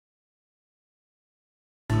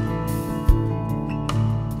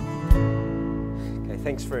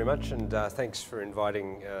thanks very much, and thanks for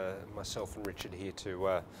inviting myself and Richard here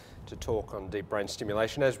to talk on deep brain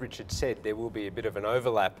stimulation. As Richard said, there will be a bit of an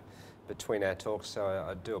overlap between our talks, so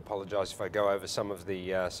I do apologise if I go over some of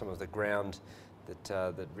the ground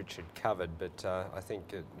that Richard covered. But I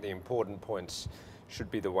think the important points should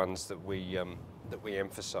be the ones that we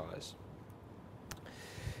emphasise.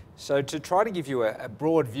 So to try to give you a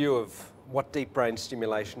broad view of what deep brain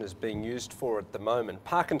stimulation is being used for at the moment,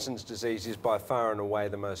 Parkinson's disease is by far and away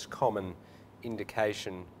the most common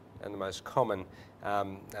indication and the most common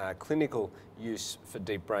clinical use for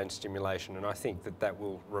deep brain stimulation, and I think that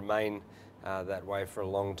will remain that way for a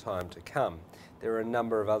long time to come. There are a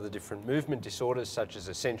number of other different movement disorders such as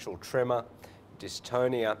essential tremor,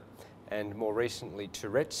 dystonia, and more recently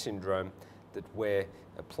Tourette's syndrome that we're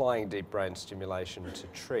applying deep brain stimulation to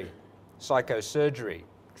treat. Psychosurgery,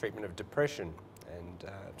 treatment of depression and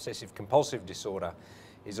obsessive compulsive disorder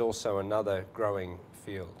is also another growing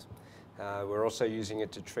field. We're also using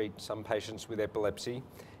it to treat some patients with epilepsy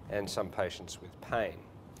and some patients with pain.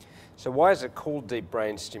 So why is it called deep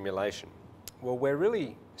brain stimulation? Well, we're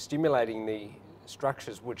really stimulating the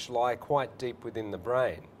structures which lie quite deep within the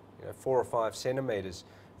brain, 4 or 5 centimetres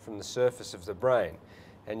from the surface of the brain.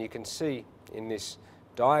 And you can see in this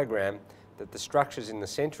diagram that the structures in the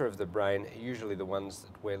centre of the brain are usually the ones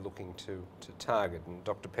that we're looking to target. And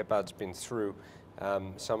Dr. Peppard's been through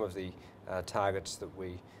some of the targets that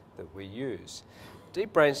we use.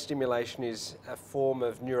 Deep brain stimulation is a form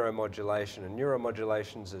of neuromodulation, and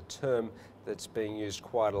neuromodulation is a term that's being used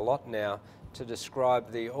quite a lot now to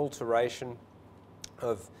describe the alteration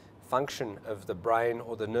of function of the brain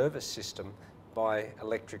or the nervous system by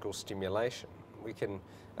electrical stimulation. We can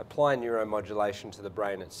apply neuromodulation to the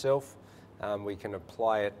brain itself, we can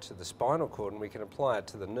apply it to the spinal cord, and we can apply it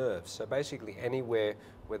to the nerves. So basically anywhere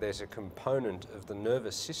where there's a component of the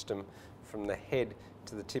nervous system from the head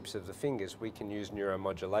to the tips of the fingers, we can use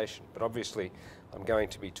neuromodulation. But obviously I'm going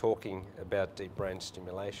to be talking about deep brain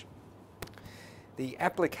stimulation. The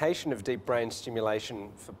application of deep brain stimulation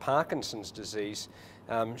for Parkinson's disease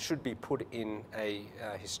should be put in a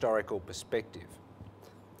historical perspective.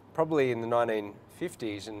 Probably in the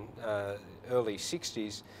 1950s and early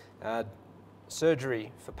 60s,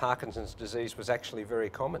 surgery for Parkinson's disease was actually very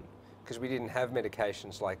common because we didn't have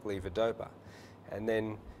medications like levodopa. And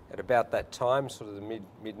then at about that time, sort of the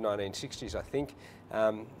mid-1960s, I think,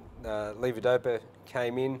 levodopa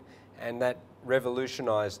came in, and that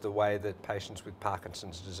revolutionised the way that patients with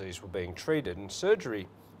Parkinson's disease were being treated. And surgery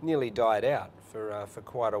nearly died out for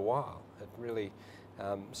quite a while. It really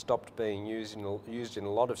stopped being used in a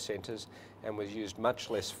lot of centres and was used much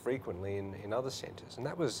less frequently in other centres. And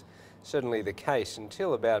that was certainly the case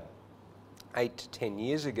until about 8 to 10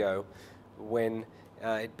 years ago, when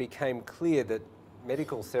it became clear that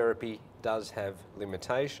medical therapy does have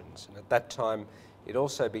limitations. And at that time it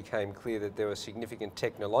also became clear that there were significant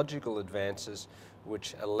technological advances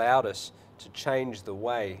which allowed us to change the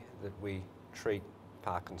way that we treat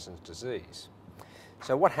Parkinson's disease.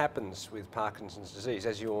 So what happens with Parkinson's disease?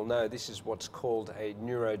 As you all know, this is what's called a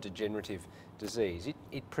neurodegenerative disease.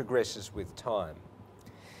 It progresses with time.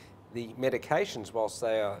 The medications, whilst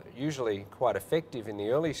they are usually quite effective in the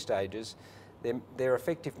early stages, their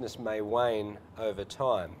effectiveness may wane over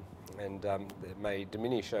time, and it may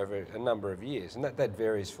diminish over a number of years, and that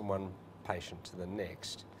varies from one patient to the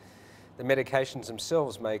next. The medications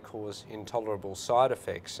themselves may cause intolerable side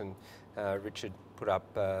effects, and Richard put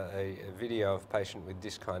up a video of a patient with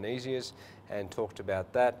dyskinesias and talked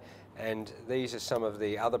about that, and these are some of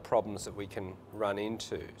the other problems that we can run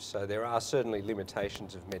into. So there are certainly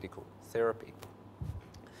limitations of medical therapy.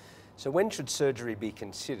 So when should surgery be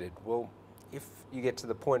considered? Well, if you get to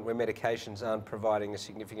the point where medications aren't providing a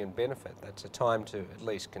significant benefit, that's a time to at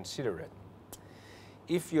least consider it.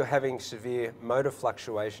 If you're having severe motor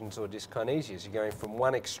fluctuations or dyskinesias, you're going from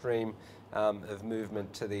one extreme of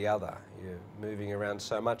movement to the other. You're moving around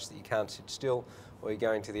so much that you can't sit still, or you're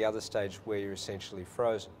going to the other stage where you're essentially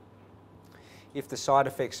frozen. If the side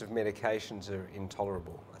effects of medications are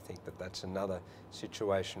intolerable, I think that's another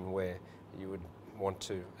situation where you would want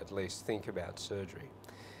to at least think about surgery.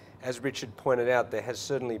 As Richard pointed out, there has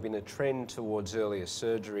certainly been a trend towards earlier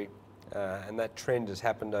surgery, and that trend has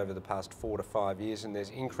happened over the past 4 to 5 years, and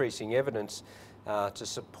there's increasing evidence to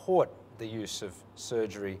support the use of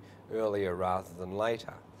surgery earlier rather than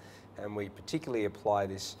later. And we particularly apply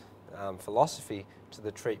this philosophy to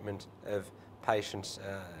the treatment of patients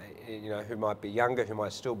who might be younger, who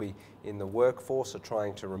might still be in the workforce or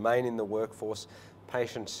trying to remain in the workforce,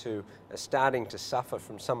 patients who are starting to suffer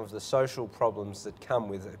from some of the social problems that come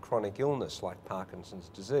with a chronic illness like Parkinson's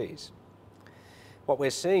disease. what we're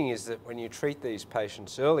seeing is that when you treat these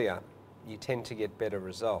patients earlier, you tend to get better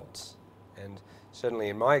results. And certainly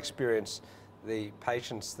in my experience, the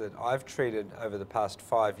patients that I've treated over the past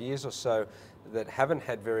 5 years or so that haven't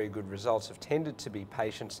had very good results have tended to be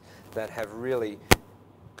patients that have really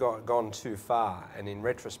gone too far, and in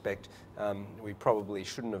retrospect we probably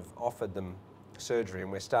shouldn't have offered them surgery,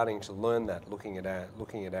 and we're starting to learn that looking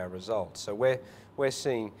at our results. So we're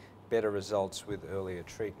seeing better results with earlier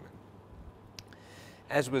treatment.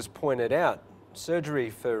 As was pointed out, surgery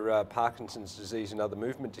for Parkinson's disease and other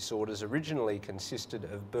movement disorders originally consisted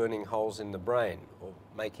of burning holes in the brain or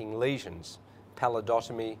making lesions,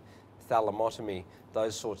 pallidotomy, thalamotomy,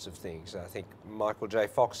 those sorts of things. I think Michael J.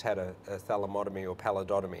 Fox had a thalamotomy or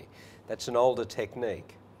pallidotomy. That's an older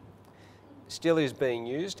technique. Still is being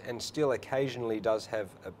used and still occasionally does have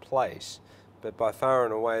a place, but by far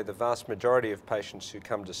and away the vast majority of patients who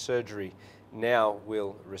come to surgery now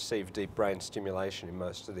will receive deep brain stimulation in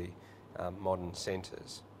most of the modern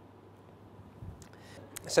centres.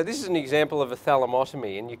 So this is an example of a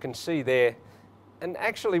thalamotomy, and you can see there, and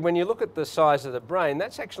actually when you look at the size of the brain,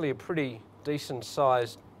 that's actually a pretty decent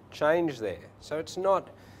sized change there. So it's not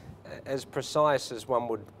as precise as one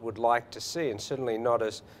would like to see, and certainly not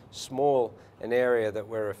as small an area that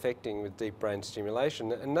we're affecting with deep brain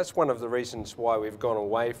stimulation. And that's one of the reasons why we've gone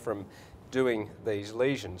away from doing these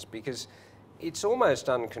lesions, because it's almost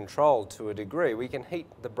uncontrolled to a degree. We can heat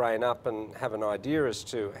the brain up and have an idea as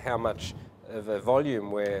to how much of a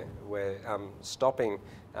volume we're stopping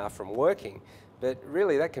from working, but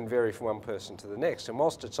really that can vary from one person to the next. And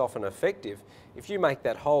whilst it's often effective, if you make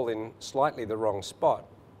that hole in slightly the wrong spot,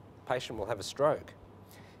 the patient will have a stroke.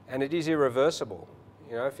 And it is irreversible.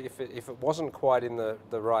 You know, if it wasn't quite in the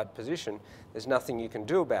right position, there's nothing you can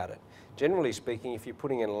do about it. Generally speaking, if you're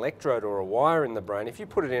putting an electrode or a wire in the brain, if you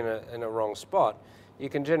put it in a wrong spot, you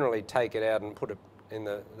can generally take it out and put it in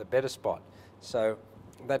the better spot. So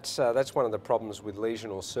that's one of the problems with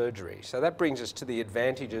lesional surgery. So that brings us to the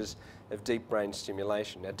advantages of deep brain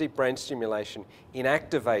stimulation. Now, deep brain stimulation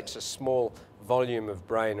inactivates a small volume of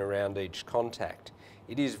brain around each contact.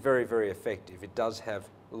 It is very, very effective. It does have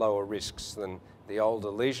lower risks than the older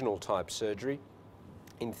lesional type surgery.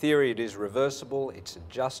 In theory, it is reversible, it's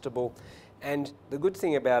adjustable, and the good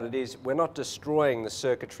thing about it is we're not destroying the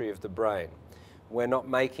circuitry of the brain. We're not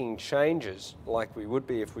making changes like we would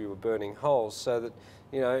be if we were burning holes, so that,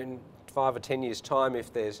 you know, in 5 or 10 years' time,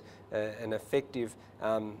 if there's an effective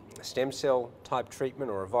stem cell type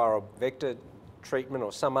treatment or a viral vector treatment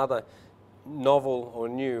or some other novel or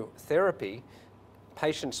new therapy,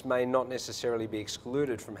 patients may not necessarily be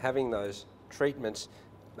excluded from having those treatments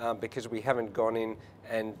because we haven't gone in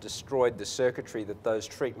and destroyed the circuitry that those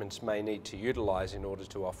treatments may need to utilise in order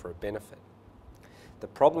to offer a benefit. The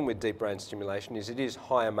problem with deep brain stimulation is it is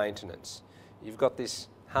higher maintenance. You've got this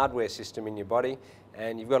hardware system in your body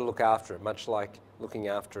and you've got to look after it, much like looking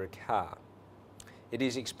after a car. It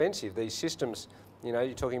is expensive. These systems, you know,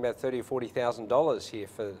 you're talking about $30,000 or $40,000 here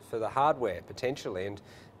for the hardware potentially, and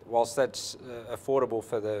whilst that's affordable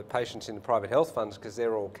for the patients in the private health funds because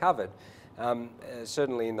they're all covered,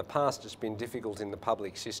 certainly in the past it's been difficult in the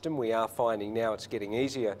public system. We are finding now it's getting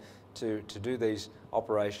easier to do these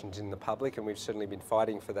operations in the public, and we've certainly been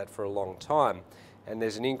fighting for that for a long time. And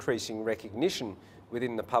there's an increasing recognition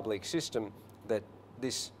within the public system that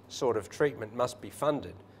this sort of treatment must be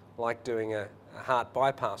funded, like doing a heart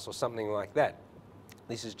bypass or something like that.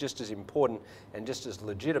 This is just as important and just as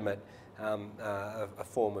legitimate a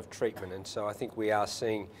form of treatment, and so I think we are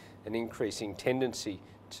seeing an increasing tendency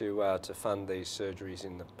to fund these surgeries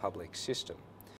in the public system.